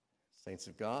Saints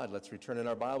of God, let's return in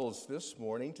our Bibles this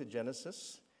morning to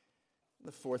Genesis,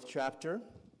 the 4th chapter.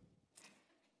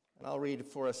 And I'll read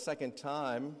for a second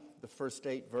time the first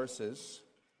 8 verses.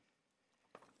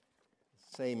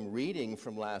 Same reading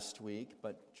from last week,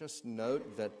 but just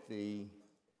note that the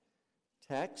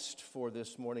text for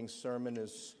this morning's sermon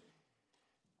is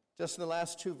just in the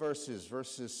last 2 verses,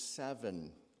 verses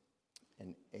 7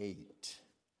 and 8.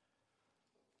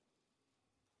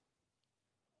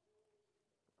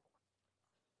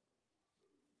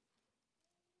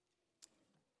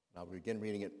 I'll begin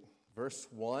reading at verse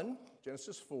 1,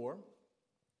 Genesis 4.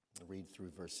 I'll read through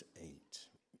verse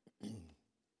 8.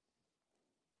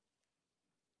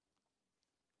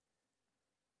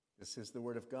 This is the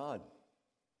word of God.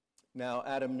 Now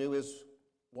Adam knew his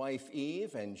wife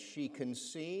Eve, and she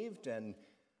conceived and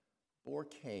bore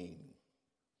Cain,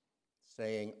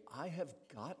 saying, I have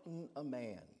gotten a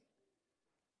man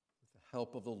with the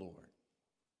help of the Lord.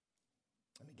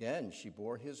 And again she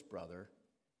bore his brother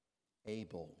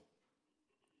Abel.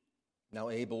 Now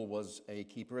Abel was a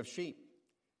keeper of sheep,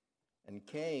 and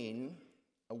Cain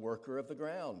a worker of the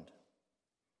ground.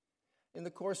 In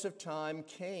the course of time,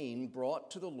 Cain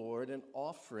brought to the Lord an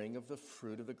offering of the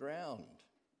fruit of the ground.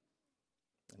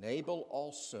 And Abel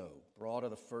also brought of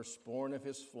the firstborn of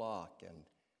his flock and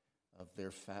of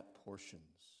their fat portions.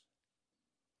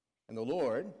 And the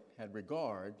Lord had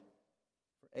regard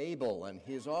for Abel and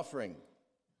his offering,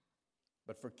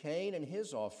 but for Cain and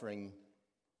his offering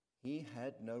he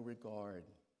had no regard.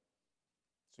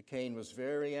 So Cain was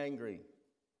very angry,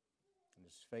 and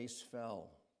his face fell.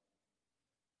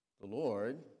 The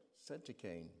Lord said to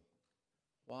Cain,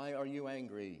 Why are you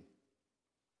angry?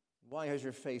 Why has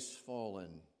your face fallen?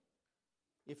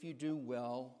 If you do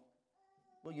well,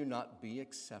 will you not be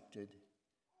accepted?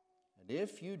 And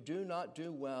if you do not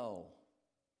do well,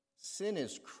 sin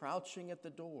is crouching at the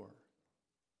door.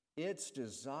 Its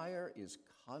desire is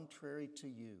contrary to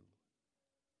you,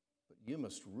 but you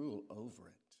must rule over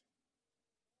it.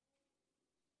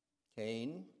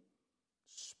 Cain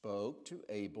spoke to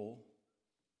Abel,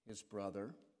 his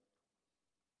brother.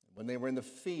 When they were in the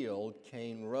field,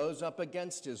 Cain rose up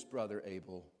against his brother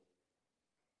Abel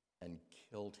and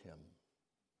killed him.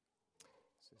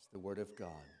 This is the word of God.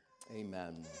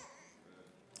 Amen.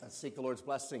 Let's seek the Lord's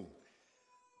blessing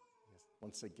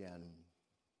once again.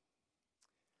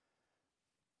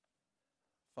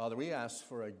 Father, we ask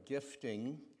for a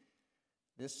gifting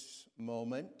this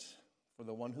moment for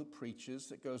the one who preaches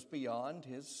that goes beyond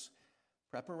his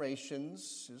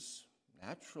preparations, his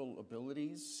natural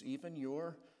abilities, even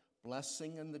your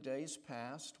blessing in the days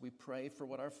past. We pray for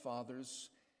what our fathers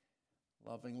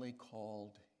lovingly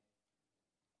called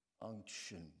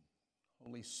unction.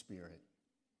 Holy Spirit,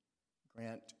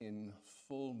 grant in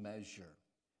full measure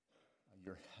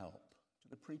your help to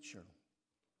the preacher.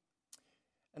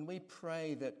 And we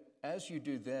pray that as you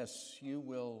do this, you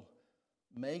will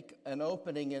make an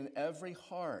opening in every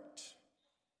heart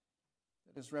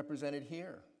that is represented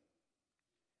here.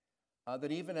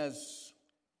 That even as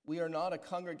we are not a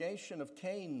congregation of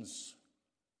Cains,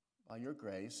 by your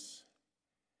grace,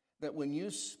 that when you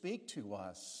speak to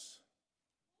us,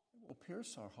 it will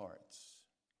pierce our hearts.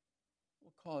 It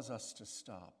will cause us to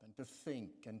stop and to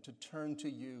think and to turn to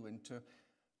you and to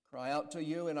cry out to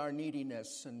you in our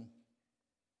neediness, and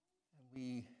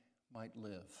we might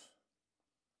live,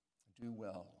 do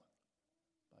well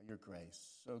by your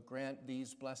grace. So grant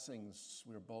these blessings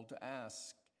we're bold to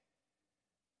ask.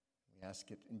 We ask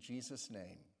it in Jesus'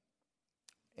 name.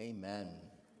 Amen.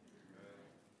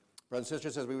 Brothers and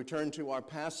sisters, as we return to our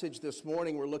passage this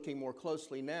morning, we're looking more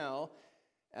closely now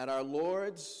at our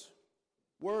Lord's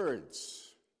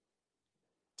words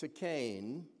to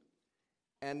Cain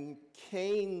and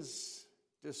Cain's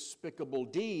despicable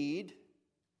deed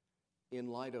in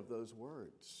light of those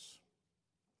words.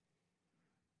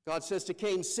 God says to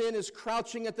Cain, sin is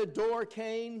crouching at the door,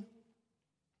 Cain.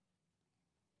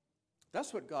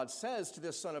 That's what God says to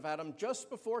this son of Adam just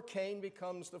before Cain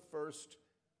becomes the first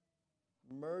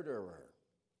murderer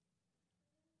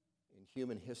in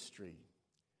human history.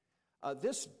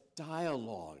 This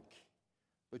dialogue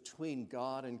between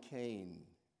God and Cain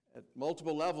at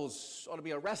multiple levels ought to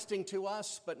be arresting to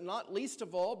us, but not least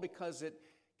of all because it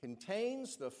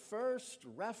contains the first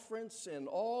reference in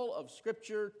all of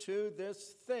Scripture to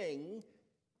this thing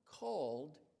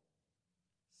called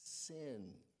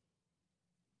sin.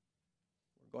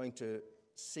 We're going to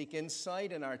seek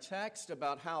insight in our text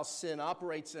about how sin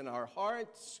operates in our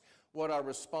hearts, what our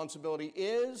responsibility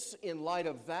is in light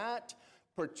of that,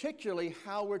 particularly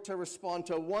how we're to respond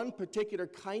to one particular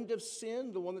kind of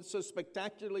sin, the one that's so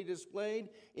spectacularly displayed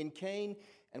in Cain,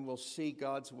 and we'll see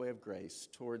God's way of grace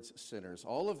towards sinners.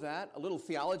 All of that, a little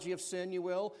theology of sin,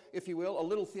 if you will, a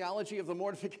little theology of the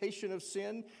mortification of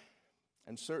sin,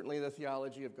 and certainly the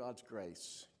theology of God's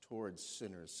grace towards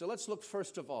sinners. So let's look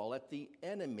first of all at the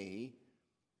enemy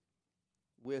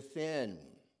within.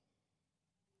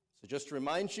 So just to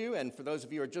remind you, and for those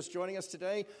of you who are just joining us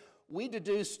today, we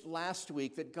deduced last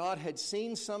week that God had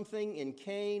seen something in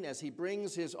Cain as he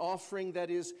brings his offering that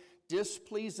is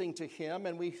displeasing to him,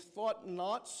 and we thought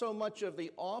not so much of the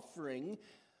offering,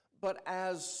 but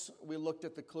as we looked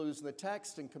at the clues in the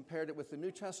text and compared it with the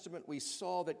New Testament, we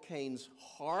saw that Cain's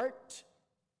heart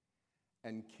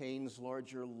and Cain's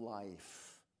larger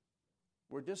life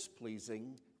were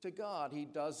displeasing to God. He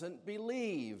doesn't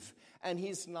believe, and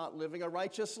he's not living a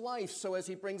righteous life. So as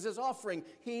he brings his offering,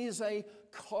 he's a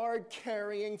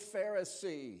card-carrying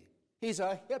Pharisee. He's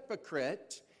a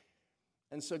hypocrite.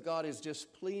 And so God is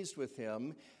displeased with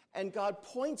him, and God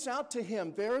points out to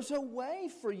him, there's a way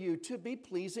for you to be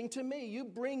pleasing to me. You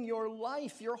bring your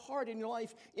life, your heart and your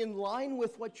life in line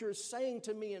with what you're saying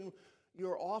to me in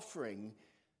your offering,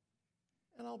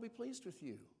 and I'll be pleased with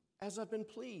you, as I've been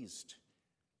pleased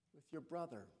with your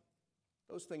brother.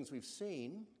 Those things we've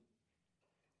seen.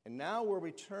 And now we're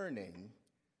returning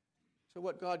to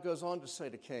what God goes on to say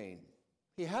to Cain.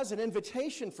 He has an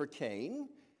invitation for Cain,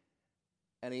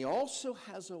 and he also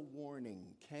has a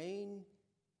warning. Cain,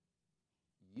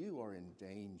 you are in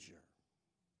danger.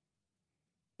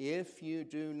 If you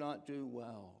do not do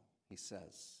well, he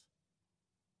says,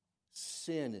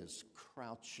 sin is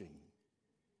crouching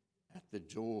at the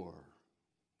door.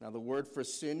 Now, the word for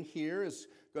sin here is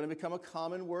going to become a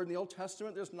common word in the Old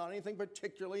Testament. There's not anything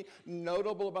particularly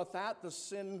notable about that. The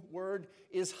sin word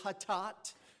is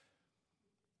hatat.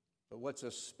 But what's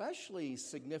especially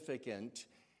significant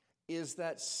is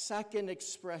that second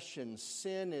expression,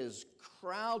 sin is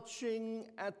crouching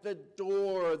at the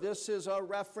door. This is a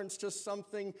reference to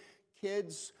something,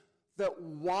 kids, that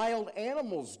wild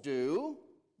animals do.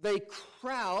 They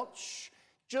crouch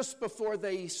just before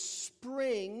they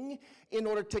spring in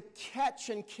order to catch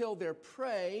and kill their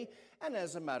prey. And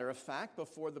as a matter of fact,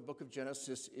 before the book of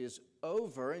Genesis is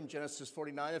over, in Genesis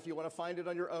 49, if you want to find it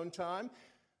on your own time,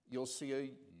 you'll see a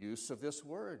use of this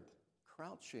word,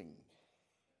 crouching,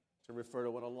 to refer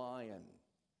to what a lion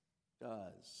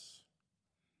does.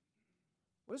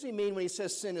 What does he mean when he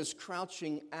says sin is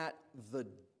crouching at the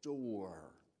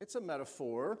door? It's a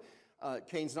metaphor.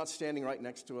 Cain's not standing right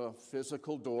next to a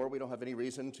physical door. We don't have any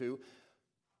reason to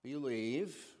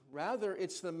believe. Rather,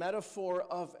 it's the metaphor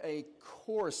of a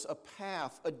course, a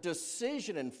path, a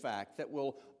decision, in fact, that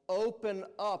will open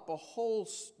up a whole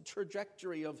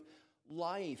trajectory of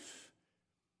life.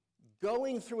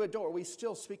 Going through a door, we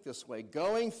still speak this way,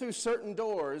 going through certain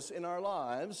doors in our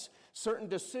lives, certain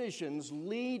decisions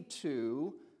lead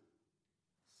to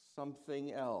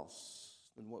something else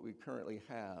than what we currently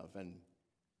have. And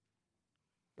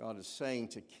God is saying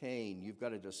to Cain, you've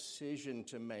got a decision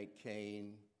to make,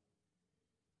 Cain,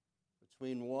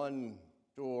 between one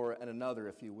door and another,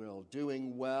 if you will.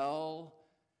 Doing well,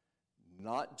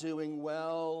 not doing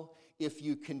well. If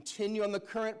you continue on the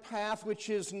current path,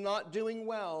 which is not doing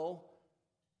well,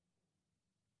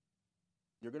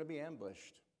 you're going to be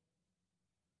ambushed.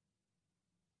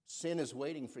 Sin is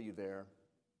waiting for you there.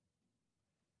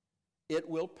 It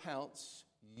will pounce.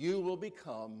 You will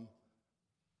become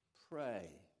prey.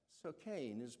 So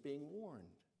Cain is being warned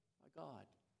by God.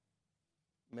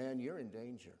 Man, you're in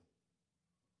danger.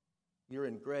 You're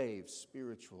in grave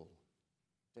spiritual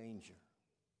danger.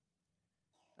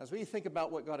 As we think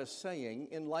about what God is saying,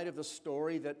 in light of the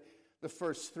story that the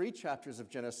first 3 chapters of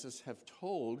Genesis have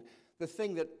told, the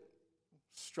thing that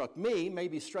struck me,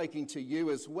 maybe striking to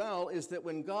you as well, is that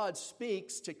when God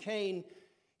speaks to Cain,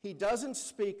 he doesn't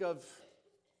speak of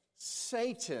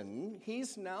Satan.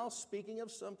 He's now speaking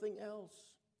of something else.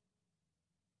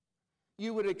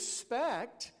 You would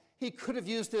expect he could have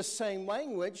used this same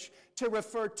language to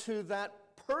refer to that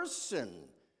person,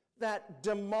 that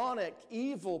demonic,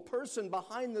 evil person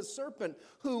behind the serpent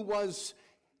who was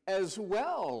as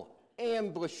well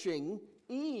ambushing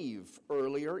Eve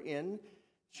earlier in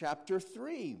chapter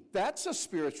 3. That's a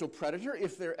spiritual predator,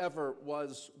 if there ever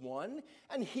was one.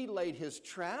 And he laid his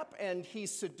trap, and he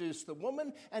seduced the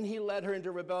woman, and he led her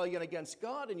into rebellion against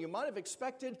God. And you might have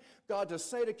expected God to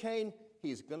say to Cain,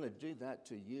 he's going to do that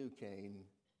to you, Cain.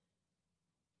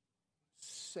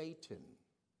 Satan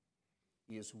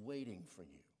is waiting for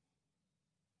you.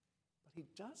 But he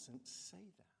doesn't say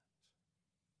that.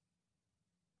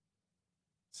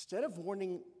 Instead of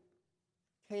warning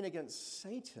Cain against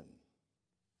Satan,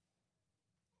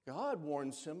 God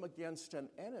warns him against an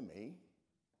enemy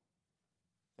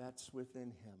that's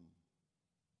within him.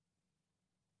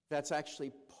 that's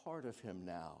actually part of him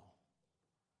now.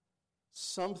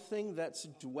 Something that's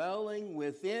dwelling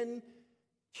within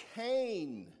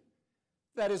Cain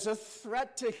that is a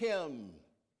threat to him.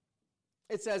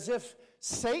 It's as if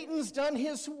Satan's done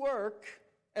his work,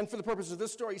 and for the purpose of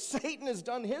this story, Satan has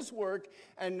done his work,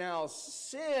 and now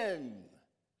sin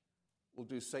will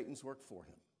do Satan's work for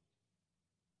him.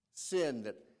 Sin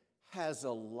that has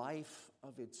a life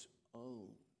of its own.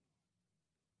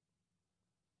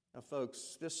 Now,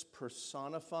 folks, this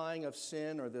personifying of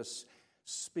sin, or this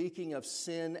speaking of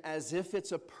sin as if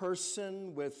it's a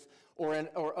person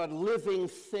or a living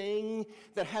thing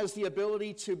that has the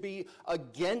ability to be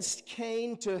against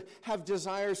Cain, to have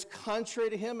desires contrary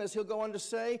to him, as he'll go on to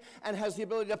say, and has the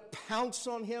ability to pounce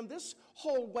on him. This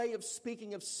whole way of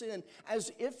speaking of sin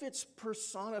as if it's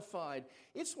personified,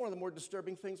 it's one of the more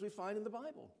disturbing things we find in the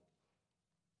Bible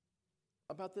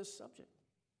about this subject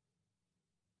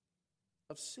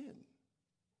of sin.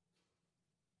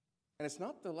 And it's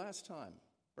not the last time.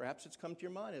 Perhaps it's come to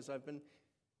your mind as I've been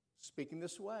speaking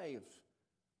this way of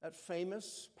that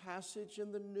famous passage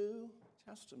in the New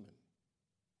Testament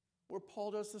where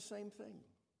Paul does the same thing.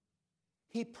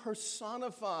 He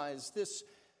personifies this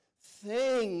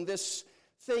thing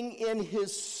in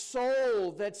his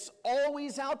soul that's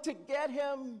always out to get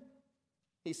him.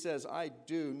 He says, I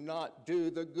do not do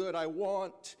the good I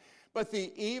want, but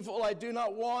the evil I do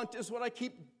not want is what I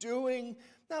keep doing.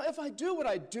 Now, if I do what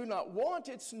I do not want,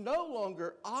 it's no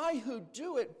longer I who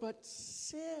do it, but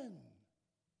sin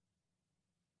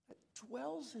that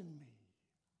dwells in me.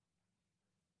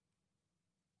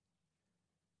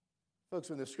 Folks,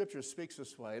 when the Scripture speaks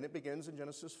this way, and it begins in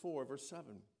Genesis 4, verse 7,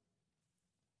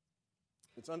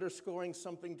 it's underscoring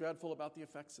something dreadful about the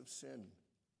effects of sin,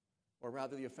 or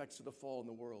rather the effects of the fall in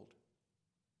the world.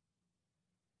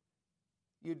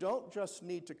 You don't just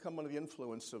need to come under the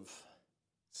influence of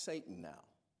Satan now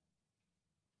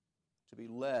to be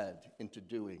led into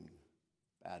doing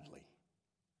badly.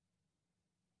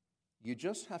 You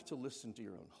just have to listen to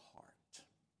your own heart.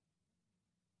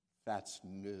 That's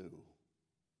new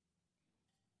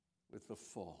with the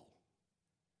fall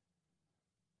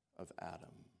of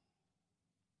Adam.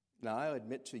 Now, I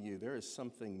admit to you, there is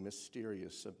something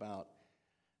mysterious about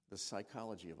the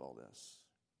psychology of all this.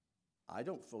 I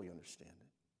don't fully understand it.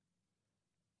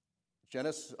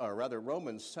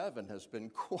 Romans 7 has been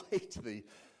quite the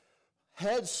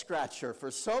head scratcher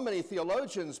for so many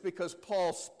theologians, because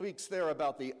Paul speaks there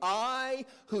about the I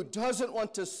who doesn't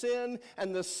want to sin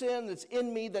and the sin that's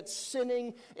in me that's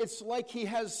sinning. It's like he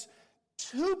has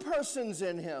two persons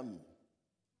in him.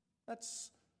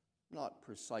 That's not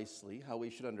precisely how we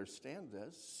should understand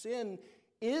this. Sin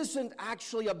isn't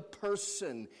actually a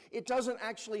person. It doesn't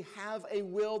actually have a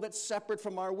will that's separate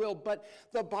from our will. But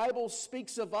the Bible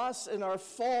speaks of us in our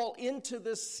fall into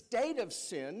this state of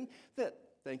sin that,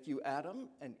 thank you, Adam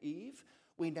and Eve,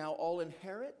 we now all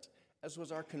inherit, as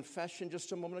was our confession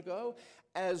just a moment ago,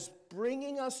 as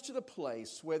bringing us to the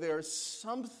place where there's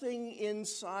something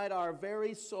inside our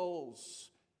very souls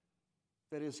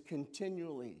that is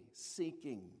continually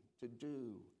seeking to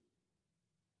do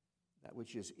that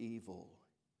which is evil.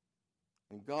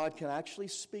 And God can actually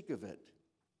speak of it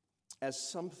as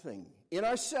something in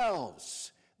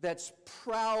ourselves that's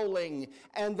prowling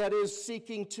and that is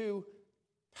seeking to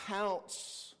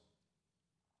pounce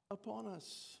upon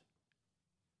us.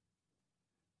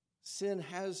 Sin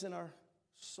has in our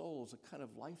souls a kind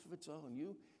of life of its own.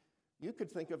 You could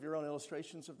think of your own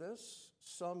illustrations of this,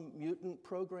 some mutant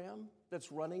program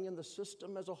that's running in the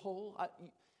system as a whole.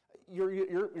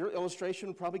 Your illustration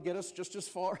would probably get us just as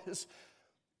far as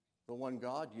the one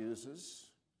God uses,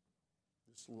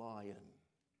 this lion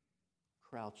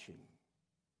crouching.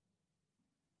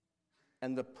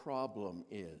 And the problem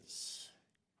is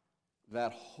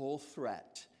that whole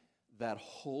threat, that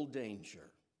whole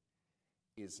danger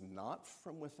is not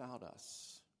from without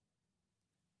us.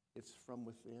 It's from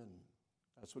within.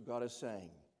 That's what God is saying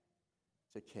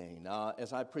to Cain. Now,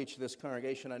 as I preach to this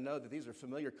congregation, I know that these are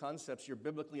familiar concepts. You're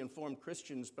biblically informed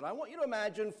Christians, but I want you to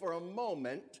imagine for a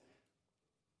moment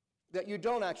that you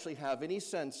don't actually have any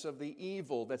sense of the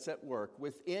evil that's at work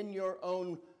within your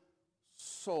own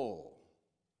soul.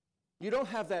 You don't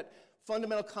have that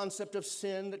fundamental concept of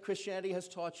sin that Christianity has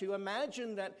taught you.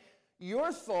 Imagine that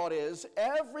your thought is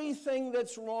everything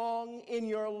that's wrong in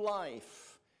your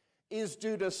life is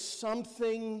due to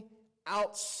something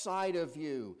outside of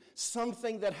you,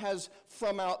 something that has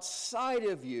from outside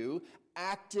of you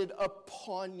acted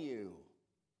upon you.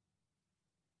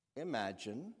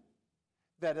 Imagine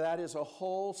that is a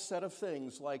whole set of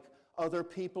things, like other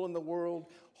people in the world,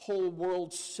 whole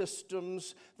world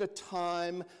systems, the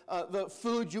time, the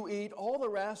food you eat, all the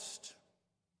rest.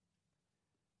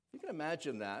 You can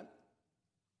imagine that.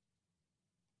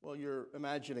 Well, you're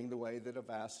imagining the way that a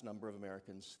vast number of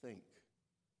Americans think.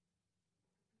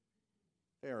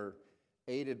 They are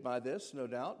aided by this, no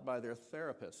doubt, by their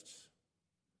therapists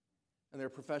and their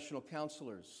professional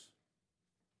counselors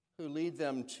who lead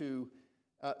them to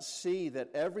see that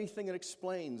everything that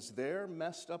explains their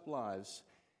messed up lives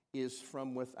is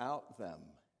from without them.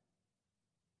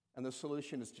 And the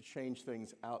solution is to change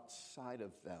things outside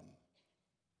of them.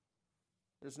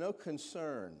 There's no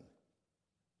concern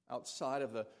outside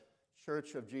of the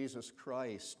Church of Jesus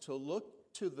Christ to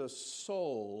look to the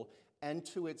soul and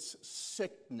to its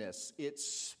sickness, its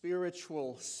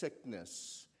spiritual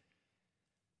sickness.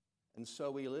 And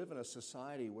so we live in a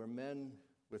society where men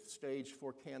with stage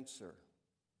 4 cancer,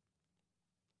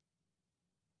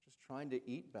 just trying to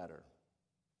eat better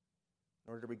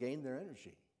in order to regain their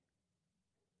energy.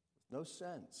 With no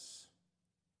sense.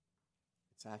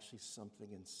 It's actually something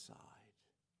inside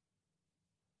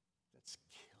that's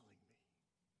killing me.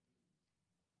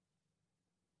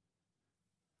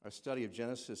 Our study of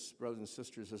Genesis, brothers and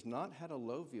sisters, has not had a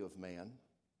low view of man.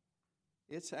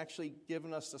 It's actually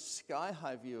given us a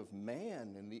sky-high view of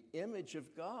man in the image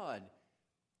of God,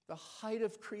 the height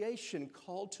of creation,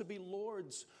 called to be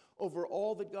lords over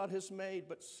all that God has made,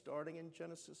 but starting in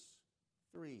Genesis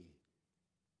 3.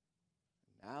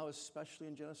 Now, especially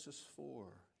in Genesis 4,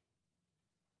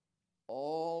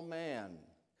 all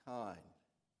mankind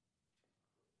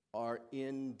are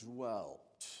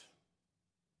indwelt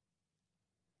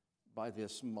by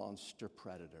this monster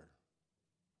predator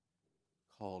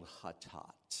called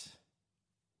Hatat,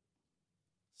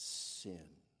 sin.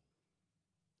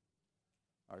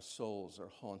 Our souls are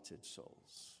haunted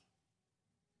souls.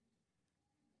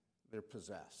 They're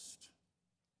possessed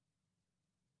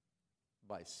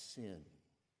by sin.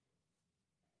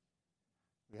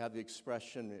 We have the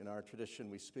expression in our tradition,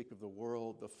 we speak of the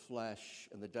world, the flesh,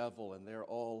 and the devil, and they're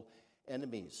all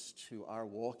enemies to our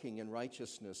walking in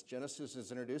righteousness. Genesis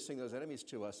is introducing those enemies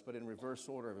to us, but in reverse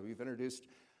order. We've been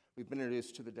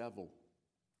introduced to the devil.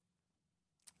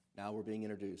 Now we're being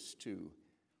introduced to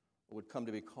what would come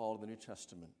to be called in the New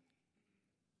Testament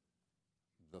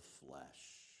the flesh,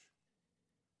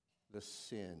 the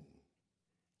sin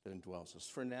that indwells us.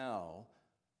 For now,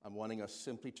 I'm wanting us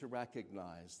simply to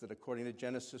recognize that according to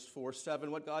Genesis 4:7,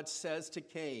 what God says to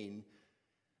Cain,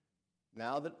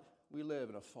 now that we live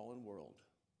in a fallen world,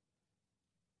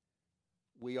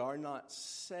 we are not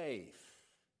safe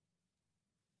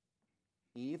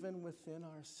even within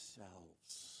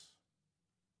ourselves,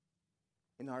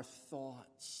 in our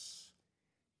thoughts,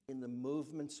 in the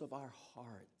movements of our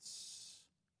hearts.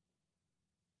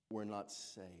 We're not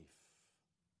safe.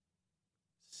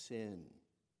 Sin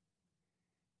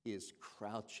is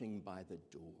crouching by the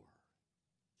door.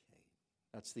 Okay.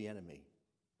 That's the enemy.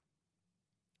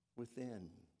 Within.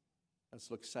 Let's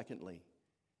look secondly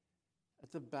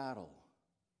at the battle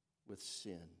with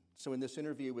sin. So in this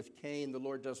interview with Cain, the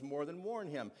Lord does more than warn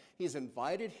him. He's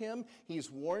invited him,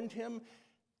 he's warned him,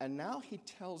 and now he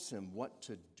tells him what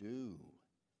to do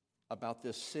about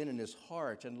this sin in his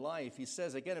heart and life. He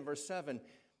says again in verse 7,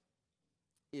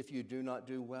 if you do not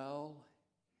do well,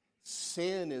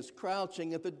 sin is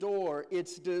crouching at the door.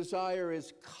 Its desire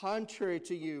is contrary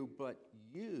to you, but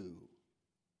you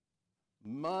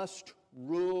must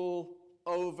rule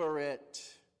over it.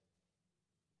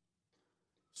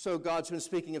 So God's been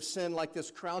speaking of sin like this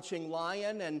crouching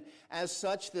lion, and as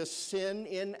such, this sin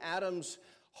in Adam's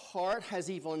heart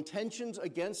has evil intentions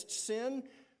against sin.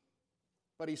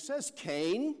 But he says,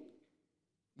 Cain,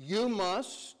 you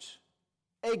must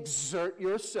exert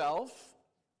yourself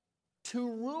to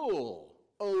rule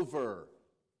over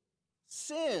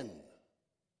sin.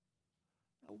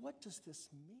 Now, what does this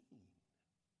mean?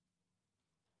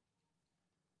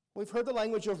 We've heard the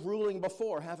language of ruling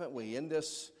before, haven't we? In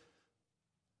this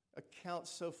account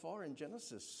so far in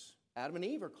Genesis, Adam and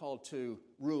Eve are called to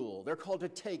rule. They're called to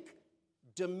take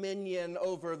dominion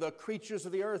over the creatures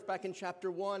of the earth back in chapter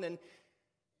 1. And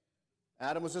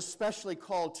Adam was especially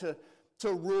called to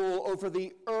rule over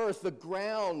the earth, the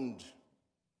ground.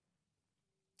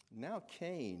 Now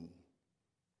Cain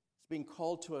is being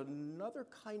called to another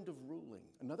kind of ruling,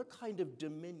 another kind of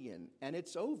dominion, and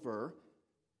it's over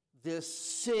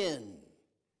this sin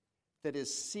that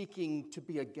is seeking to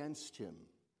be against him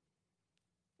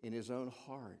in his own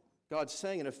heart. God's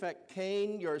saying, in effect,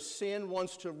 Cain, your sin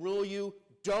wants to rule you.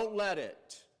 Don't let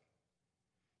it.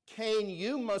 Cain,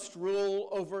 you must rule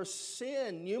over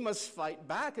sin. You must fight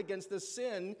back against the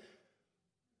sin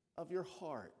of your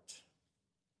heart.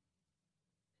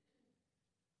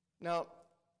 Now,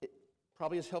 it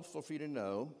probably is helpful for you to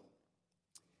know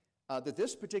that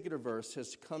this particular verse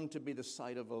has come to be the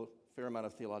site of a fair amount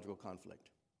of theological conflict.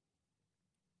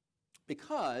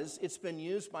 Because it's been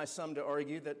used by some to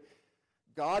argue that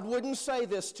God wouldn't say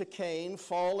this to Cain,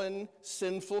 fallen,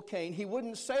 sinful Cain. He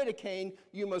wouldn't say to Cain,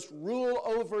 you must rule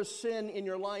over sin in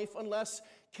your life, unless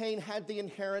Cain had the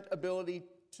inherent ability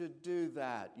to do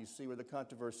that. You see where the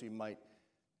controversy might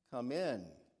come in.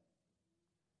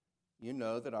 You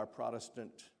know that our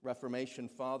Protestant Reformation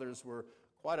fathers were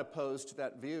quite opposed to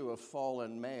that view of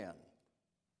fallen man.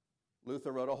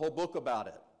 Luther wrote a whole book about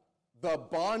it. The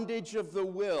bondage of the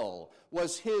will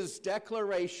was his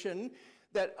declaration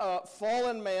that a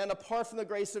fallen man, apart from the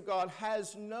grace of God,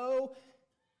 has no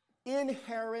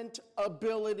inherent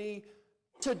ability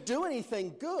to do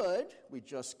anything good. We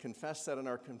just confess that in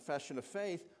our confession of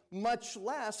faith, much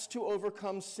less to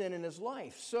overcome sin in his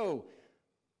life. So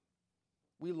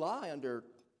we lie under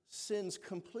sin's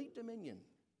complete dominion,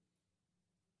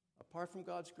 apart from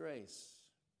God's grace.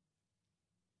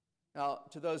 Now,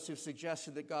 to those who've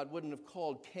suggested that God wouldn't have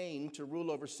called Cain to rule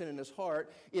over sin in his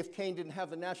heart if Cain didn't have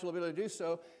the natural ability to do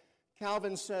so,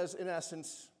 Calvin says, in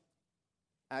essence,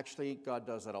 actually, God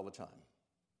does that all the time.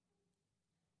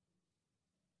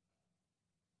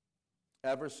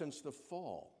 Ever since the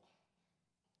fall,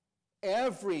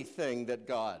 everything that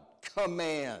God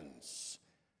commands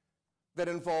that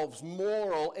involves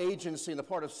moral agency on the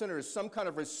part of sinners, some kind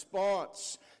of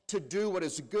response to do what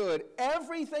is good,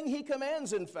 everything he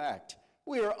commands, in fact,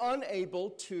 we are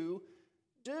unable to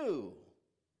do.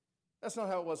 That's not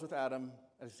how it was with Adam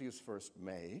as he was first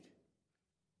made.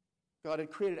 God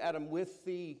had created Adam with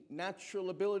the natural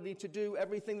ability to do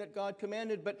everything that God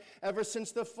commanded, but ever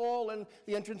since the fall and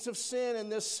the entrance of sin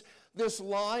and this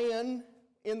lion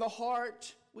in the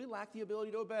heart, we lack the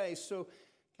ability to obey. So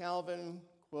Calvin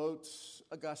quotes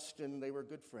Augustine. They were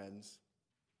good friends,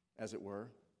 as it were.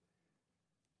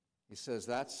 He says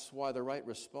that's why the right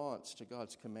response to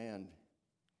God's command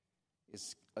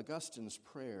is Augustine's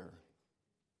prayer.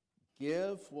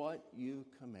 Give what you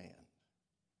command,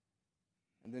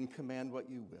 and then command what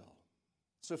you will.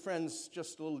 So friends,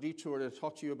 just a little detour to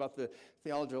talk to you about the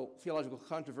theological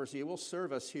controversy. It will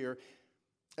serve us here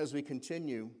as we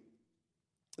continue.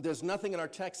 There's nothing in our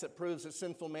text that proves that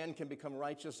sinful man can become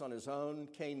righteous on his own.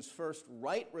 Cain's first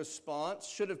right response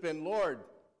should have been, Lord,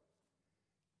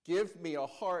 give me a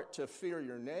heart to fear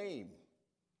your name,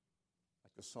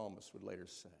 like the psalmist would later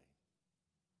say.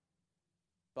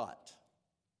 But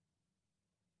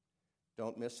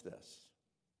don't miss this.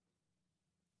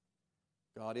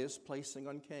 God is placing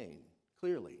on Cain,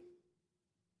 clearly,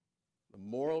 the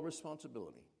moral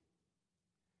responsibility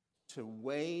to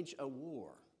wage a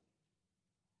war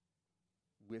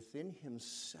within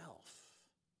himself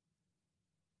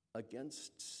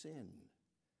against sin.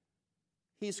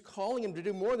 He's calling him to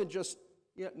do more than just,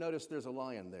 notice there's a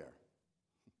lion there.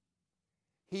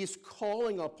 He's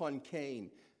calling upon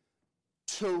Cain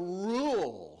to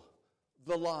rule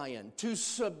the lion, to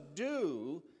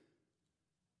subdue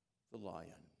the lion.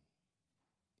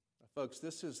 Now, folks,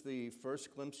 this is the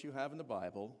first glimpse you have in the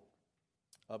Bible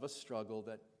of a struggle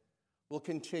that will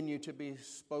continue to be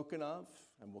spoken of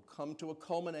and will come to a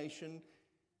culmination,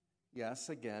 yes,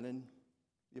 again, in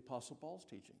the Apostle Paul's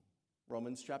teaching.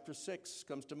 Romans chapter 6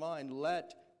 comes to mind.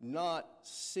 Let not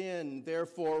sin,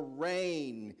 therefore,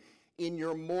 reign in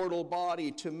your mortal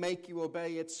body to make you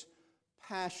obey its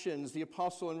passions. The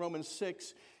apostle in Romans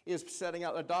 6 is setting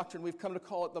out a doctrine. We've come to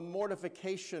call it the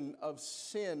mortification of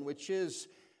sin, which is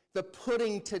the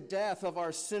putting to death of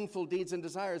our sinful deeds and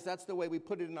desires. That's the way we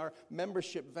put it in our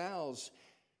membership vows.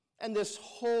 And this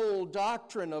whole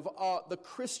doctrine of the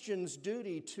Christian's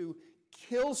duty to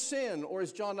kill sin, or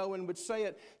as John Owen would say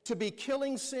it, to be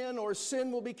killing sin or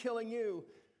sin will be killing you.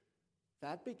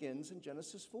 That begins in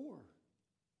Genesis 4.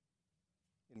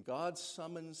 In God's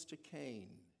summons to Cain,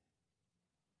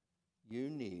 you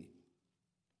need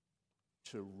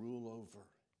to rule over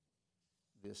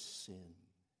this sin.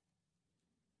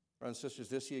 Brothers and sisters,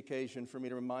 this is the occasion for me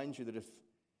to remind you that if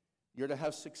you're to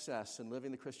have success in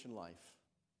living the Christian life,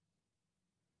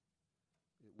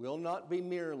 it will not be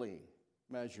merely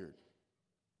measured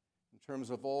in terms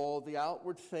of all the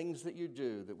outward things that you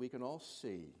do that we can all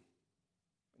see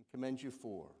and commend you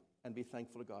for and be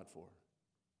thankful to God for.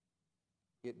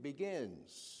 It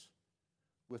begins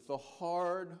with the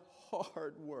hard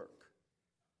work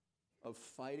of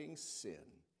fighting sin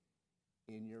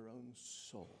in your own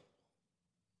soul.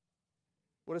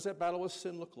 What does that battle with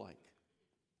sin look like?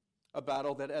 A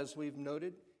battle that, as we've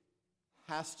noted,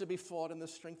 has to be fought in the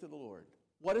strength of the Lord.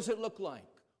 What does it look like?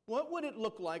 What would it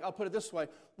look like? I'll put it this way.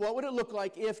 What would it look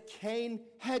like if Cain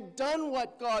had done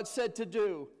what God said to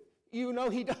do? You know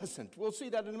he doesn't. We'll see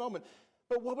that in a moment.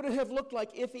 But what would it have looked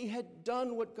like if he had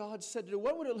done what God said to do?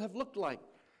 What would it have looked like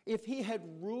if he had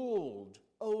ruled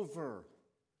over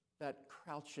that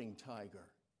crouching tiger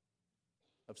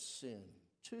of sin?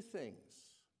 Two things,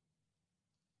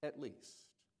 at least.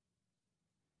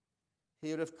 He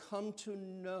would have come to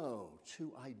know,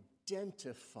 to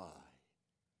identify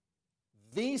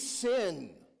the sin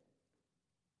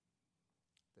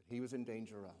that he was in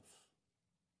danger of.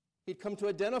 He'd come to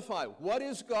identify, what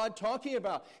is God talking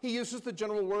about? He uses the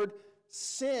general word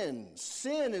sin.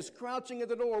 Sin is crouching at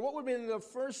the door. What would have been the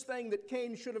first thing that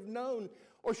Cain should have known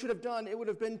or should have done? It would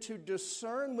have been to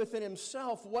discern within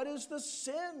himself, what is the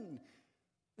sin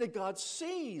that God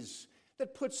sees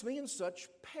that puts me in such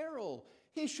peril?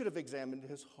 He should have examined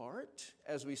his heart,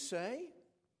 as we say,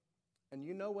 and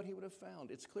you know what he would have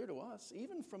found. It's clear to us,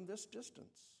 even from this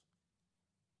distance.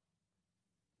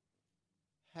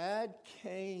 Had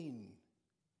Cain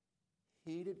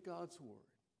heeded God's word,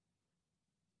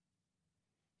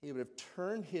 he would have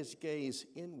turned his gaze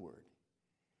inward,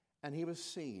 and he was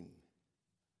seen.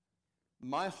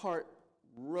 My heart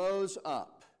rose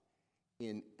up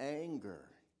in anger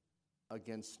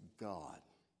against God.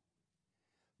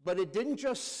 But it didn't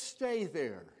just stay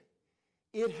there.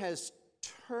 It has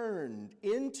turned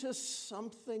into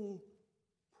something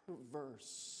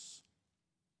perverse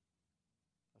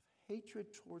of hatred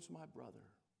towards my brother.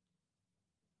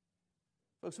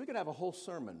 Folks, we could have a whole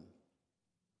sermon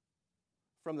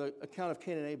from the account of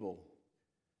Cain and Abel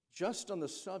just on the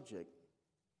subject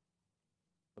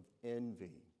of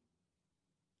envy.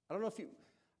 I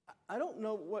don't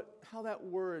know how that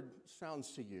word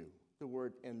sounds to you, the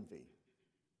word envy.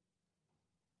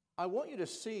 I want you to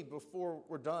see before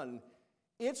we're done,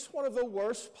 it's one of the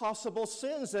worst possible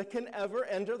sins that can ever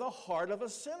enter the heart of a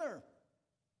sinner.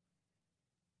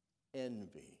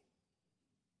 Envy.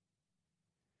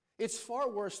 It's far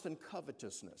worse than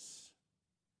covetousness.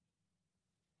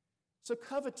 So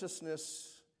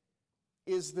covetousness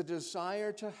is the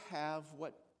desire to have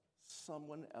what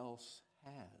someone else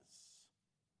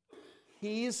has.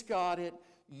 He's got it.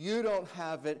 You don't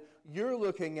have it. You're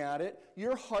looking at it.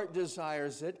 Your heart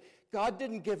desires it. God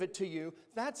didn't give it to you.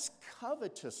 That's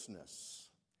covetousness.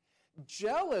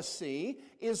 Jealousy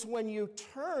is when you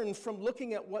turn from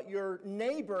looking at what your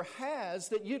neighbor has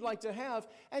that you'd like to have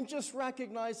and just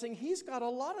recognizing he's got a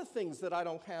lot of things that I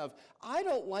don't have. I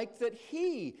don't like that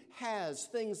he has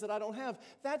things that I don't have.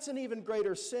 That's an even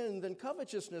greater sin than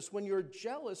covetousness when you're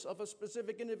jealous of a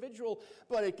specific individual.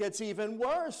 But it gets even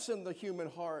worse in the human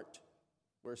heart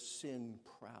where sin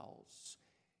prowls.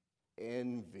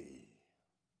 Envy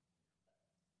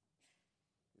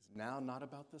is now not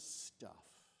about the stuff.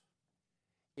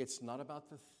 It's not about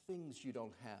the things you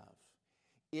don't have.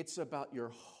 It's about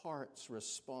your heart's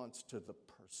response to the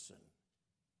person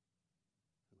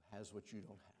who has what you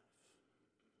don't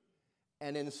have.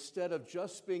 And instead of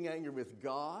just being angry with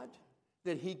God,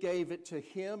 that he gave it to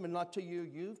him and not to you,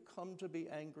 you've come to be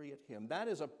angry at him. That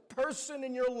is a person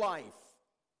in your life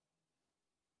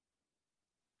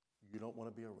you don't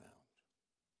want to be around.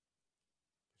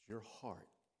 Because your heart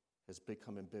has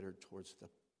become embittered towards the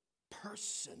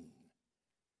person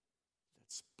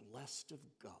that's blessed of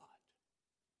God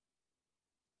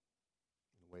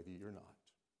in a way that you're not.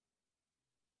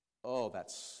 Oh,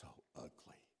 that's so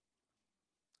ugly.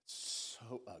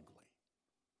 So ugly.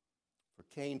 For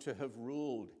Cain to have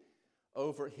ruled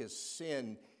over his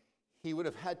sin, he would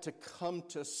have had to come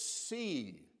to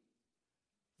see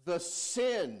the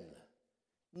sin,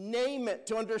 name it,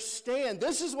 to understand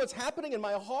this is what's happening in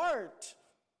my heart.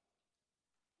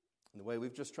 And the way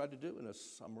we've just tried to do in a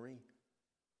summary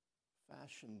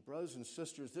fashion. Brothers and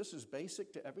sisters, this is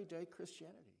basic to everyday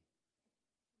Christianity.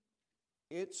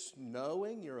 It's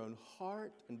knowing your own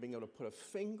heart and being able to put a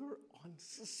finger on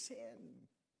sin.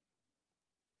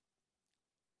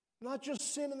 Not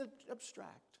just sin in the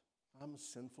abstract. I'm a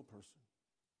sinful person.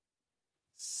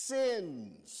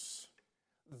 Sins.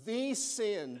 The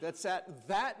sin that's at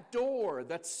that door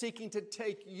that's seeking to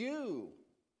take you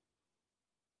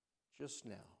just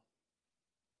now.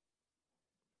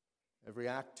 Every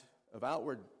act of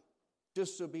outward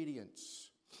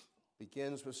disobedience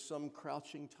begins with some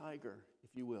crouching tiger,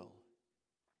 if you will,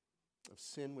 of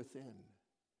sin within.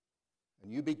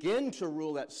 And you begin to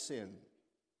rule that sin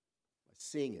by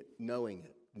seeing it, knowing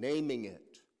it, naming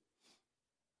it,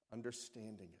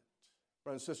 understanding it.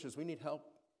 Brothers and sisters, we need help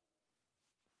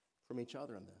from each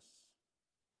other in this.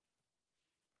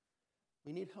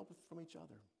 We need help from each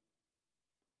other.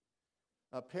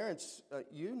 Parents,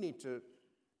 you need to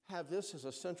have this as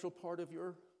a central part of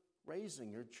your raising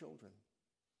your children.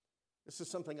 This is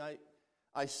something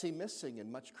I see missing in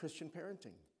much Christian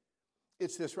parenting.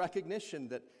 It's this recognition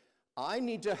that I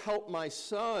need to help my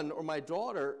son or my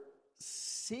daughter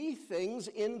see things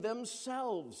in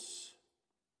themselves,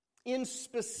 in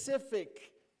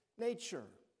specific nature.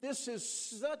 This is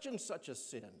such and such a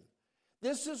sin.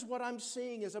 This is what I'm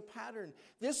seeing as a pattern.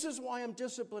 This is why I'm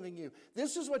disciplining you.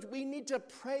 This is what we need to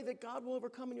pray that God will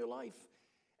overcome in your life.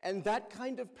 And that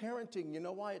kind of parenting, you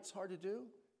know why it's hard to do?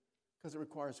 Because it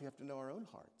requires we have to know our own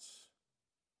hearts.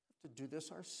 We have to do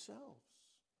this ourselves.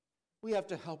 We have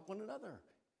to help one another.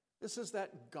 This is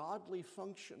that godly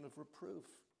function of reproof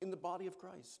in the body of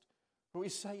Christ, where we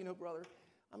say, you know, brother,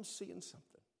 I'm seeing something.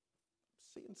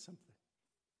 I'm seeing something.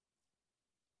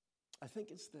 I think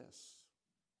it's this.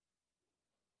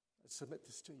 I submit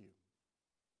this to you.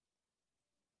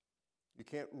 You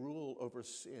can't rule over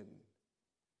sin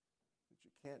that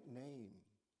you can't name,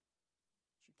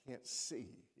 that you can't see.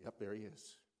 Yep, there he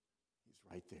is. He's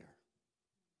right there.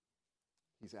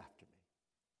 He's after me.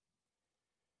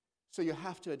 So you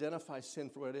have to identify sin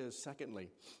for what it is. Secondly,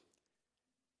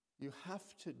 you have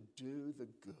to do the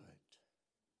good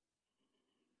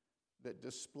that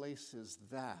displaces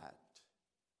that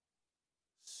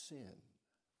sin.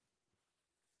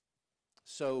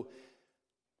 So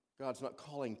God's not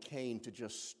calling Cain to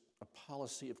just a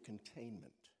policy of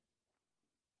containment.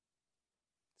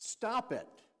 Stop it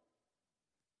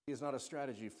is not a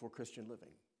strategy for Christian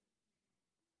living.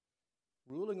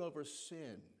 Ruling over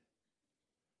sin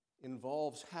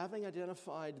involves having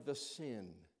identified the sin,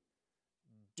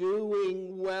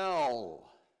 doing well,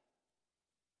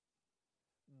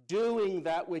 doing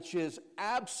that which is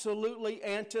absolutely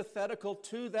antithetical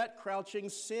to that crouching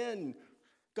sin.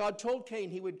 God told Cain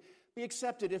he would be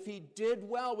accepted if he did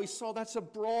well. We saw that's a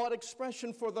broad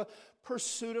expression for the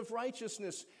pursuit of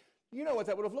righteousness. You know what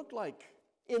that would have looked like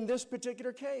in this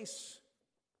particular case.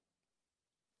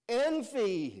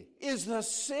 Envy is the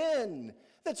sin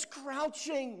that's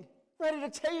crouching, ready to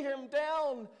tear him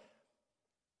down.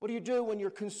 What do you do when you're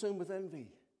consumed with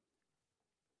envy?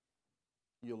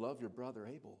 You love your brother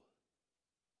Abel.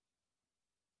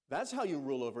 That's how you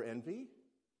rule over envy.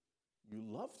 You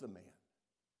love the man.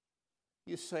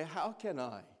 You say, how can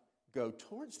I go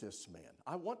towards this man?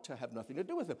 I want to have nothing to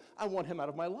do with him. I want him out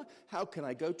of my life. How can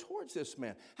I go towards this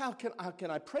man? How can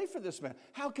I pray for this man?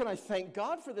 How can I thank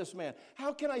God for this man?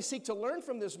 How can I seek to learn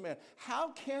from this man?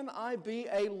 How can I be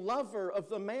a lover of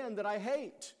the man that I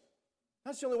hate?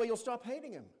 That's the only way you'll stop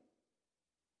hating him.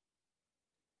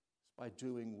 It's by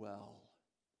doing well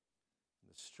in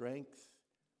the strength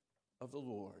of the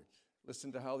Lord.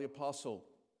 Listen to how the apostle,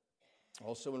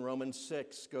 also in Romans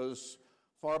 6, goes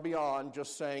far beyond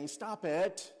just saying, stop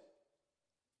it.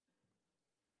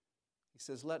 He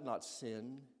says, let not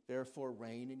sin, therefore,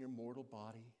 reign in your mortal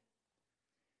body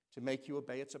to make you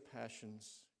obey its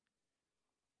passions.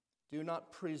 Do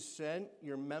not present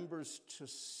your members to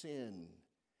sin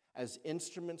as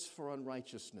instruments for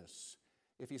unrighteousness.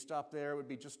 If you stop there, it would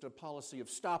be just a policy of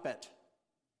stop it.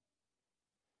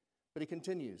 But he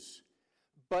continues,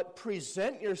 but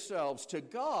present yourselves to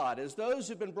God as those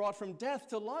who've been brought from death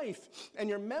to life, and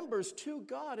your members to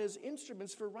God as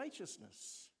instruments for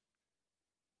righteousness.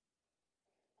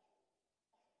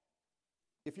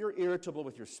 If you're irritable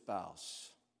with your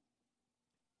spouse,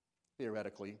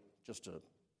 theoretically, just an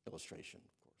illustration,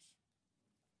 of course,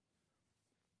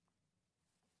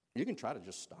 you can try to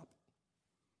just stop it.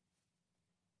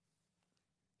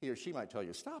 He or she might tell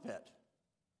you, stop it.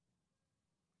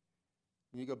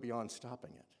 And you go beyond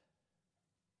stopping it.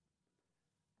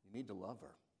 You need to love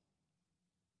her.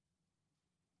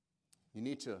 You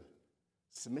need to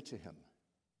submit to him.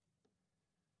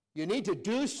 You need to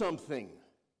do something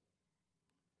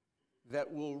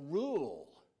that will rule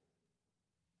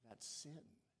that sin.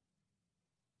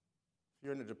 If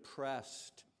you're in a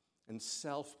depressed and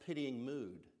self-pitying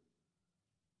mood,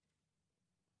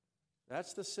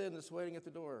 that's the sin that's waiting at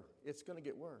the door. It's going to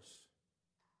get worse.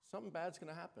 Something bad's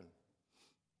going to happen.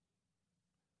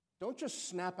 Don't just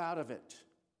snap out of it.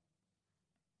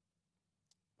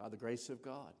 By the grace of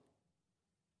God,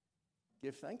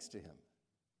 give thanks to him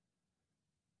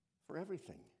for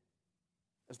everything,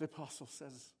 as the apostle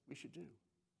says we should do.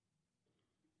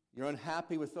 You're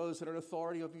unhappy with those that are in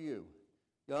authority over you,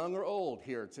 young or old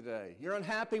here today. You're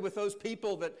unhappy with those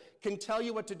people that can tell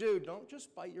you what to do. Don't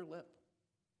just bite your lip.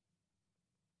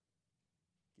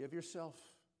 Give yourself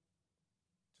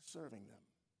to serving them.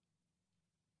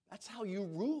 That's how you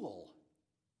rule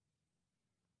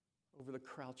over the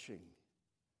crouching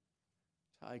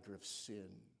tiger of sin.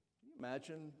 Can you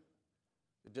imagine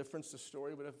the difference the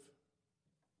story would have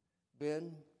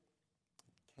been?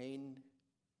 Cain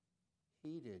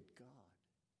heeded God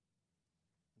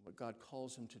and what God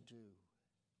calls him to do.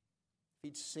 If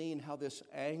he'd seen how this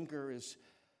anger is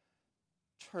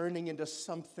turning into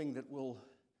something that will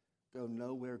go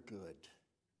nowhere good.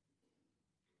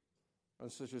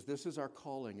 Brothers and sisters, this is our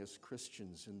calling as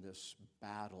Christians in this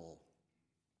battle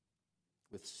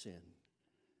with sin.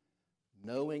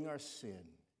 Knowing our sin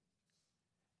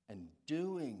and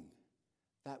doing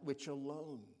that which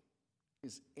alone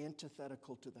is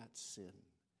antithetical to that sin.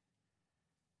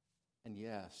 And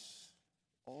yes,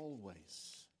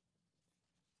 always,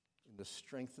 in the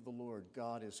strength of the Lord,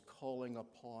 God is calling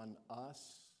upon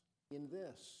us in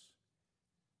this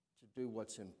to do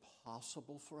what's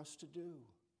impossible for us to do.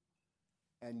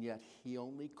 And yet he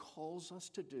only calls us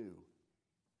to do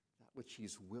that which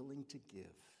he's willing to give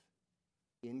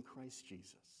in Christ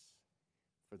Jesus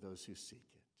for those who seek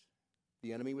it.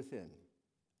 The enemy within,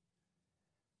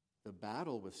 the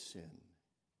battle with sin.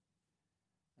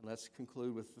 And let's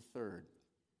conclude with the third,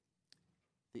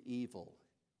 the evil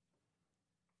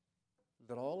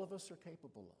that all of us are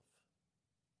capable of.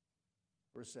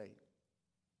 Verse 8.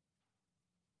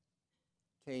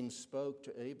 Cain spoke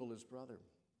to Abel, his brother,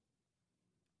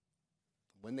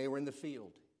 when they were in the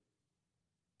field.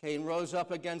 Cain rose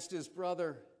up against his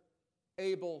brother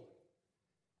Abel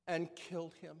and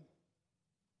killed him.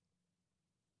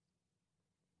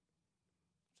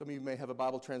 Some of you may have a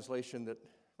Bible translation that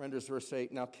renders verse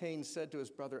 8, now Cain said to his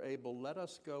brother Abel, let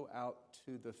us go out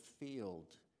to the field.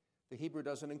 The Hebrew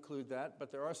doesn't include that,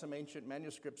 but there are some ancient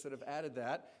manuscripts that have added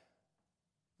that.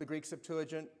 The Greek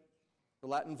Septuagint, the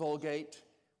Latin Vulgate.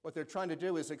 What they're trying to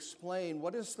do is explain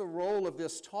what is the role of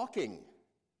this talking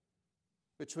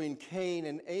between Cain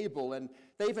and Abel. And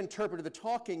they've interpreted the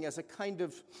talking as a kind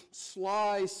of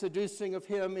sly seducing of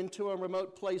him into a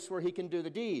remote place where he can do the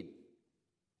deed.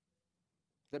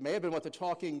 That may have been what the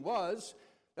talking was.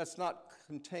 That's not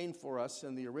contained for us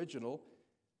in the original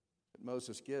that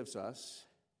Moses gives us.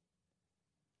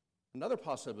 Another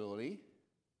possibility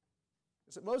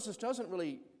is that Moses doesn't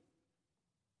really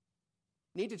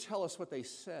need to tell us what they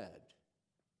said.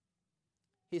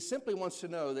 He simply wants to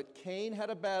know that Cain had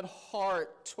a bad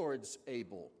heart towards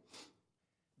Abel.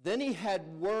 Then he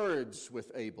had words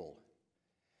with Abel.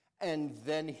 And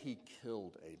then he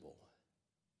killed Abel.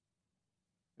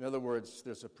 In other words,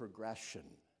 there's a progression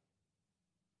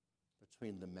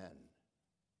between the men.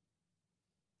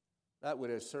 That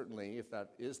would certainly, if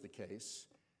that is the case,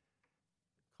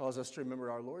 cause us to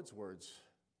remember our Lord's words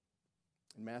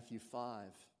in Matthew 5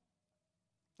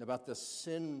 about the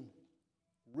sin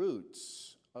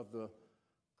roots of the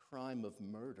crime of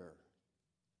murder.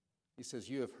 He says,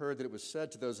 you have heard that it was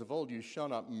said to those of old, you shall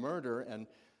not murder, and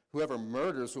whoever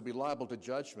murders will be liable to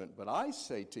judgment. But I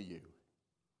say to you,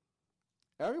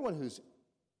 everyone who's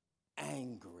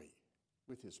angry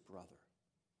with his brother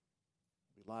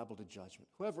will be liable to judgment.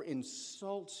 Whoever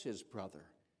insults his brother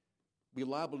will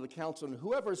be liable to the council, and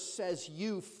whoever says,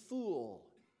 you fool,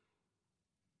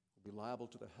 will be liable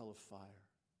to the hell of fire.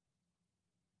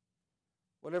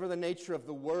 Whatever the nature of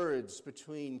the words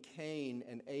between Cain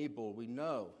and Abel, we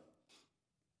know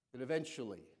that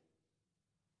eventually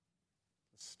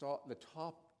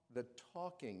the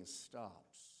talking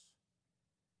stops.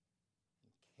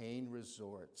 And Cain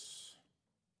resorts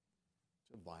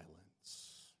to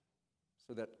violence.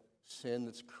 So that sin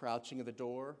that's crouching at the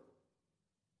door,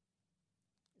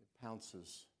 it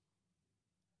pounces.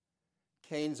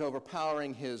 Cain's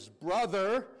overpowering his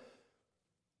brother.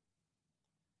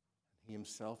 He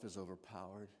himself is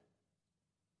overpowered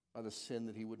by the sin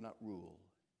that he would not rule.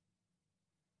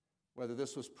 Whether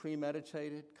this was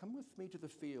premeditated, come with me to the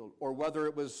field, or whether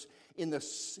it was in the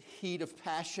heat of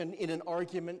passion in an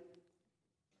argument,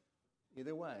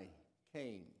 either way,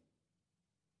 Cain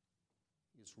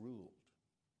is ruled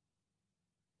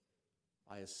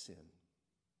by his sin.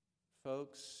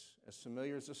 Folks, as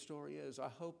familiar as the story is, I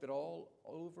hope that all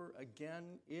over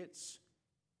again it's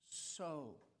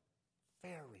so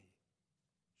very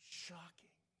shocking.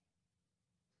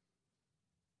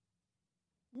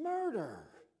 Murder.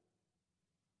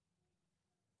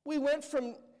 We went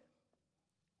from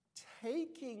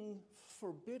taking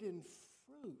forbidden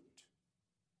fruit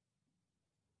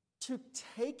to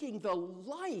taking the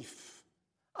life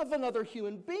of another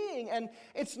human being. And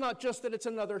it's not just that it's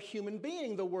another human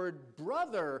being. The word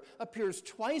brother appears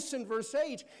twice in verse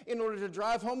 8 in order to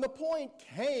drive home the point.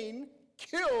 Cain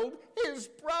killed his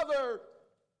brother.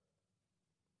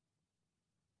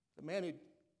 The man who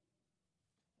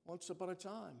once upon a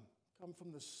time come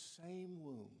from the same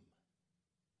womb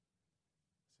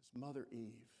as his mother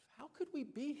Eve. How could we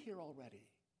be here already?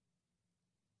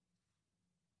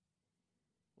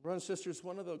 Brothers and sisters,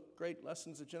 one of the great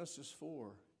lessons of Genesis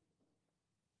 4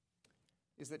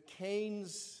 is that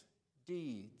Cain's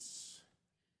deeds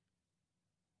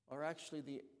are actually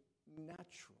the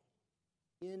natural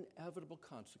inevitable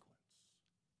consequence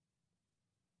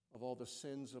of all the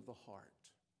sins of the heart.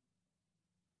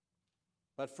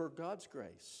 But for God's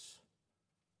grace,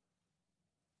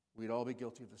 we'd all be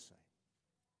guilty of the same.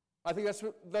 I think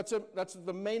that's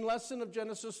the main lesson of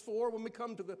Genesis 4 when we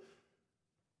come to the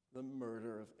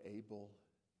murder of Abel.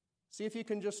 See if you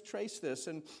can just trace this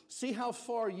and see how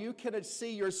far you can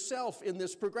see yourself in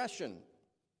this progression.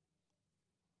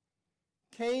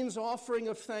 Cain's offering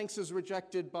of thanks is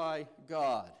rejected by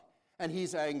God, and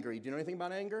he's angry. Do you know anything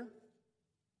about anger?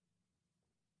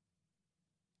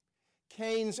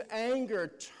 Cain's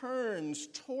anger turns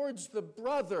towards the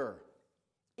brother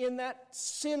in that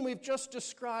sin we've just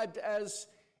described as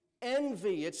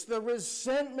envy. It's the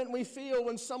resentment we feel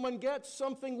when someone gets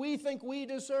something we think we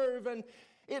deserve, and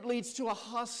it leads to a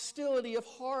hostility of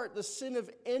heart. The sin of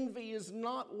envy is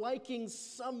not liking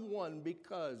someone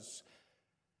because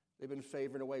they've been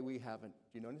favored in a way we haven't.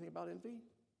 Do you know anything about envy?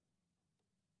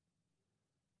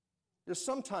 There's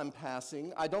some time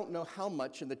passing, I don't know how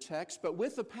much in the text, but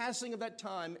with the passing of that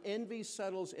time, envy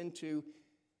settles into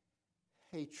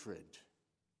hatred.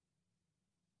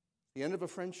 The end of a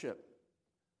friendship,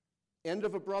 end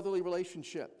of a brotherly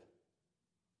relationship.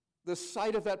 The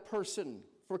sight of that person,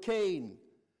 for Cain,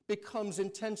 becomes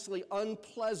intensely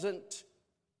unpleasant.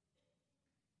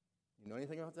 You know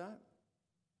anything about that?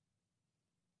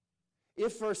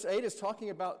 If verse 8 is talking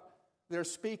about their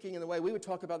speaking in the way we would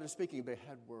talk about their speaking, they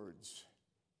had words.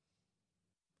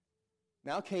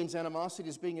 Now Cain's animosity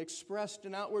is being expressed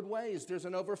in outward ways. There's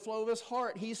an overflow of his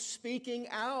heart. He's speaking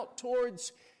out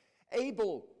towards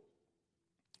Abel.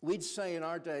 We'd say in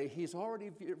our day, he's already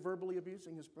verbally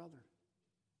abusing his brother.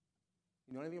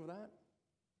 You know anything of that?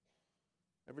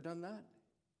 Ever done that?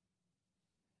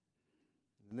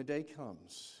 And then the day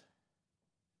comes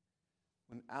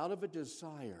when out of a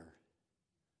desire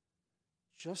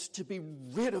just to be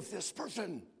rid of this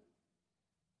person,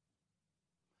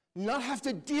 not have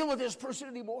to deal with this person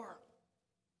anymore,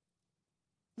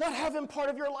 not have him part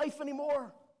of your life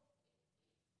anymore,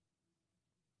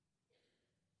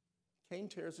 Cain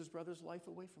tears his brother's life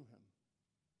away from him.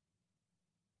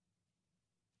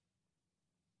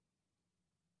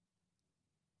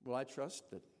 Well, I trust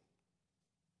that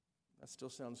still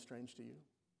sounds strange to you.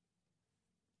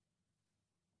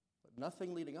 But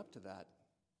nothing leading up to that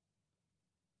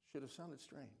should have sounded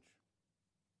strange.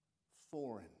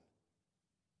 Foreign,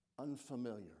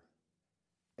 unfamiliar,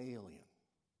 alien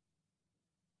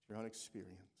to your own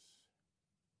experience.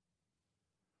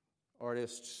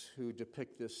 Artists who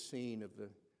depict this scene of the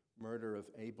murder of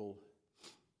Abel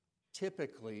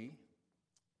typically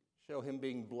show him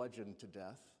being bludgeoned to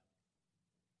death.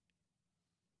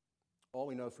 All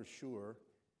we know for sure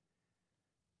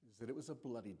is that it was a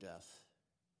bloody death.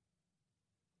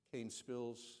 Cain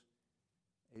spills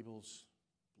Abel's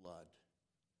blood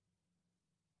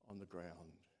on the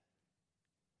ground.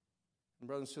 And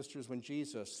brothers and sisters, when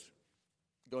Jesus,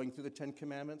 going through the 10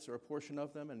 Commandments, or a portion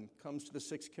of them, and comes to the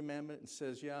 6th commandment and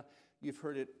says, yeah, you've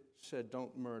heard it said,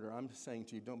 don't murder. I'm saying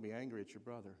to you, don't be angry at your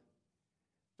brother.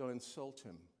 Don't insult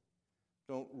him.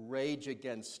 Don't rage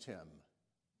against him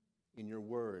in your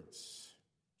words.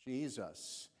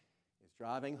 Jesus is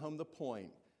driving home the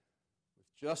point with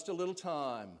just a little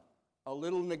time, a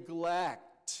little neglect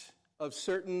of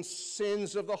certain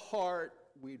sins of the heart.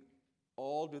 We'd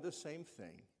all do the same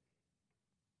thing.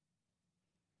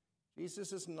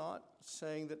 Jesus is not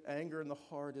saying that anger in the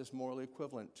heart is morally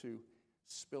equivalent to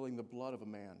spilling the blood of a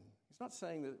man. He's not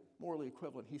saying that morally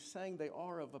equivalent. He's saying they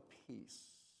are of a piece.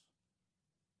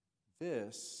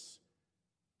 This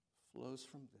flows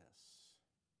from this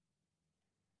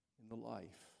in the life.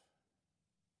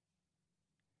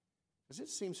 Does it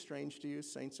seem strange to you,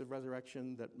 saints of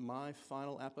resurrection, that my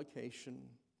final application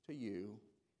to you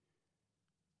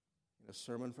in a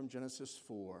sermon from Genesis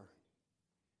 4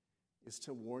 is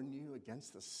to warn you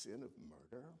against the sin of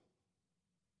murder?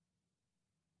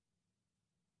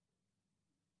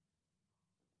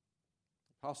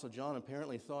 Apostle John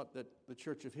apparently thought that the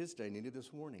church of his day needed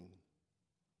this warning.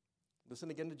 Listen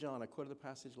again to John. I quoted the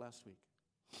passage last week.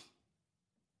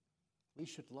 We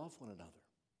should love one another.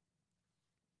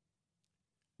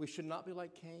 We should not be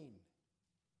like Cain,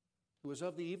 who was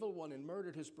of the evil one and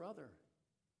murdered his brother.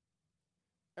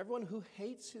 Everyone who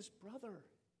hates his brother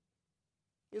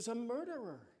is a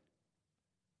murderer.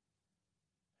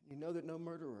 You know that no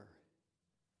murderer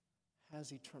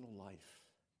has eternal life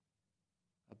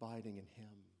abiding in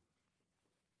him.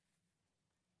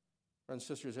 Brothers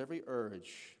and sisters, every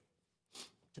urge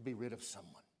to be rid of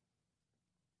someone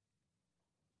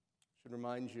should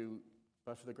remind you,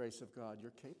 but for the grace of God,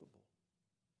 you're capable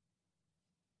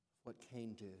of what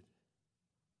Cain did.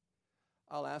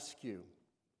 I'll ask you,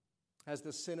 Has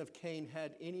the sin of Cain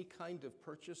had any kind of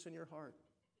purchase in your heart?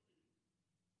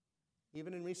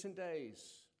 Even in recent days,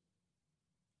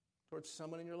 towards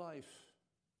someone in your life.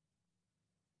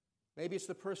 Maybe it's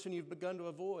the person you've begun to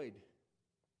avoid.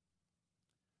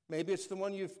 Maybe it's the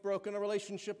one you've broken a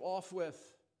relationship off with.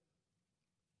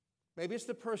 Maybe it's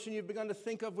the person you've begun to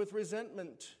think of with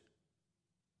resentment.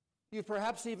 You've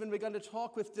perhaps even begun to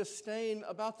talk with disdain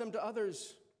about them to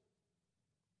others.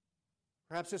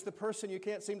 Perhaps it's the person you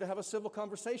can't seem to have a civil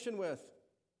conversation with.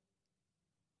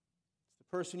 It's the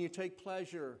person you take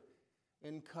pleasure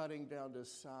in cutting down to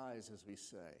size, as we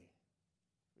say,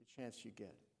 every chance you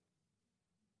get.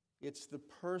 It's the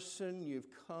person you've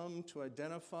come to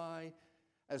identify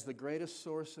as the greatest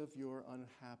source of your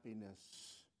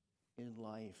unhappiness in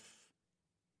life.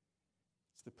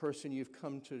 It's the person you've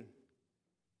come to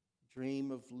dream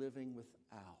of living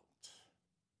without.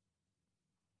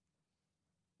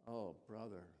 Oh,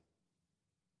 brother,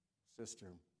 sister,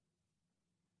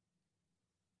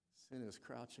 sin is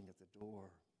crouching at the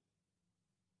door.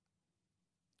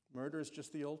 Murder is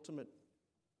just the ultimate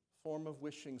form of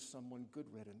wishing someone good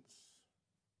riddance.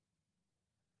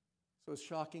 So as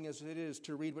shocking as it is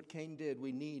to read what Cain did,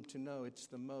 we need to know it's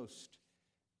the most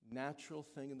natural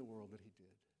thing in the world that he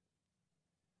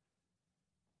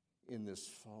did in this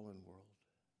fallen world.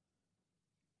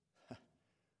 I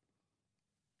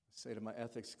say to my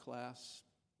ethics class,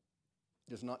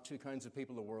 there's not two kinds of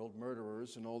people in the world,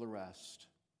 murderers and all the rest,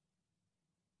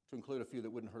 to include a few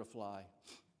that wouldn't hurt a fly.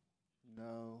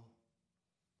 No.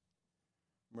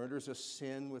 Murder is a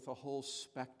sin with a whole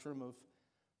spectrum of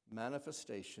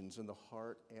manifestations in the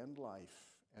heart and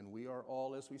life, and we are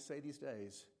all, as we say these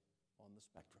days, on the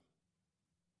spectrum.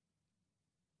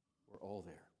 We're all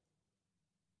there.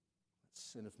 That's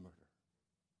sin of murder.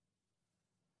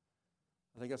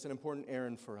 I think that's an important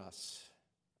errand for us.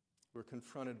 We're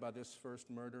confronted by this first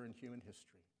murder in human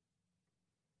history,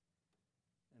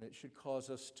 and it should cause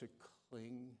us to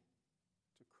cling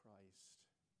to Christ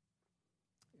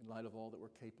in light of all that we're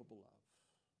capable of.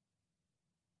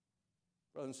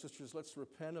 Brothers and sisters, let's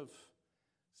repent of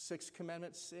Sixth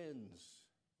Commandment sins.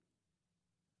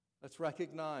 Let's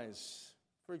recognize,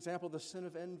 for example, the sin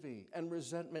of envy and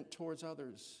resentment towards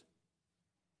others.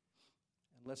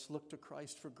 And let's look to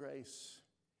Christ for grace.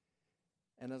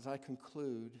 And as I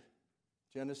conclude,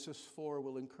 Genesis 4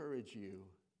 will encourage you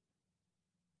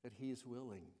that He is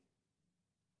willing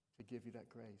to give you that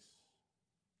grace.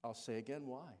 I'll say again,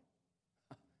 why?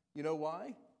 You know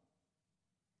why?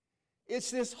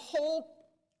 It's this whole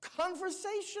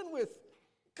conversation with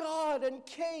God and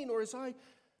Cain, or as I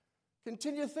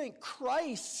continue to think,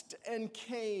 Christ and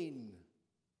Cain.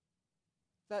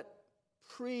 That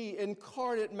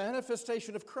pre-incarnate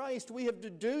manifestation of Christ we have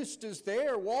deduced is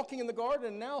there, walking in the garden,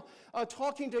 and now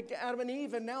talking to Adam and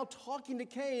Eve, and now talking to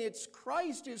Cain. It's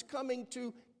Christ who's coming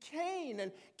to Cain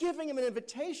and giving him an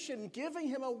invitation, giving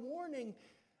him a warning.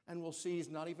 And we'll see he's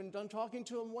not even done talking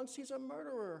to him once he's a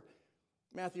murderer.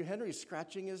 Matthew Henry's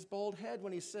scratching his bald head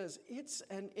when he says, it's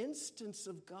an instance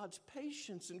of God's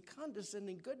patience and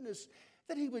condescending goodness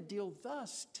that He would deal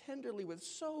thus tenderly with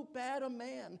so bad a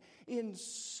man in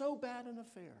so bad an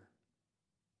affair.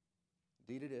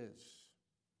 Indeed it is.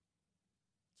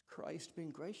 It's Christ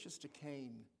being gracious to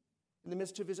Cain in the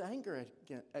midst of his anger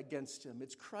against him.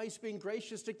 It's Christ being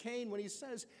gracious to Cain when He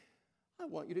says, I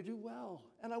want you to do well,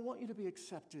 and I want you to be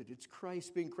accepted. It's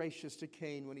Christ being gracious to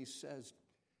Cain when He says,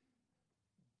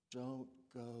 don't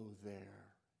go there,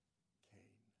 Cain.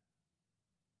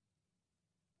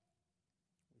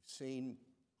 We've seen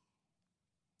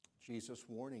Jesus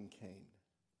warning Cain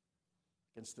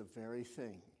against the very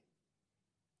thing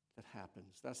that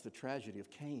happens. That's the tragedy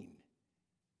of Cain,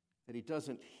 that he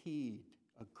doesn't heed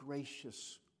a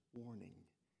gracious warning.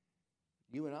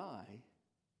 You and I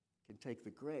can take the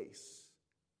grace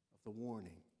of the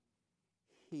warning,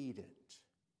 heed it,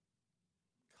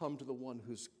 come to the one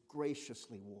who's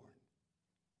graciously warned.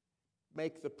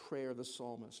 Make the prayer of the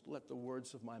psalmist, let the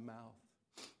words of my mouth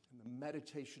and the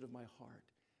meditation of my heart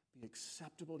be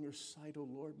acceptable in your sight, O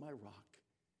Lord, my rock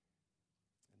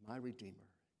and my Redeemer.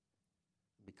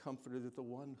 Be comforted that the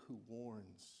one who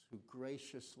warns, who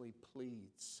graciously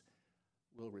pleads,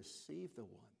 will receive the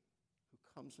one who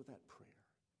comes with that prayer,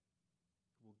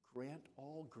 who will grant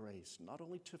all grace, not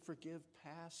only to forgive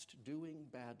past doing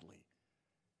badly,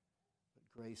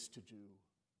 but grace to do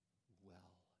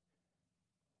well,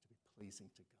 to be pleasing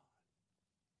to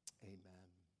God. Amen.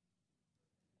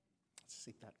 Let's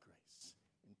seek that grace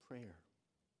in prayer.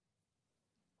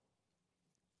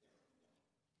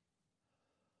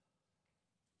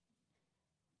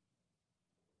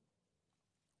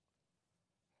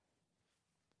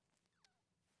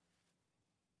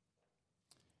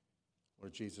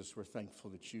 Lord Jesus, we're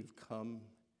thankful that you've come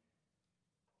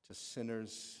to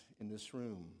sinners in this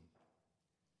room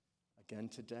again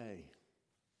today.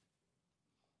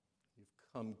 You've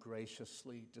come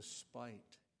graciously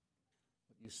despite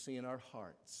what you see in our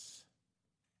hearts,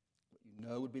 what you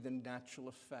know would be the natural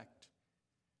effect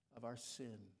of our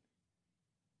sin.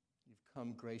 You've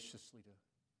come graciously to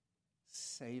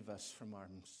save us from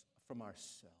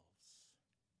ourselves.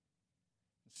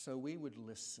 And so we would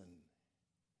listen,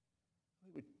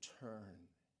 we would turn,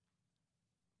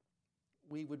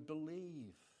 we would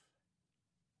believe,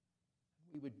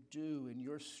 we would do in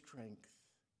your strength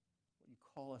what you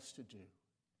call us to do.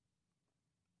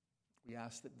 We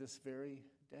ask that this very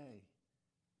day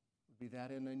would be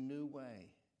that in a new way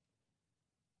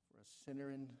for a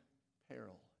sinner in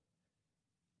peril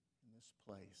in this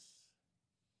place.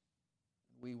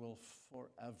 We will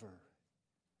forever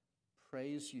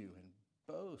praise you and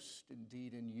boast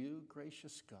indeed in you,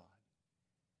 gracious God.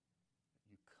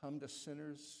 You come to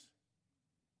sinners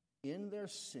in their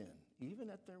sin, even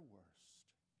at their worst,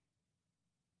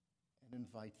 and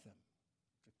invite them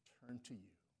to turn to you.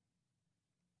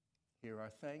 Hear our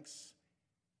thanks.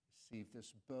 Receive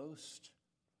this boast.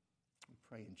 We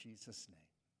pray in Jesus'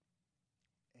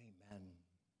 name. Amen.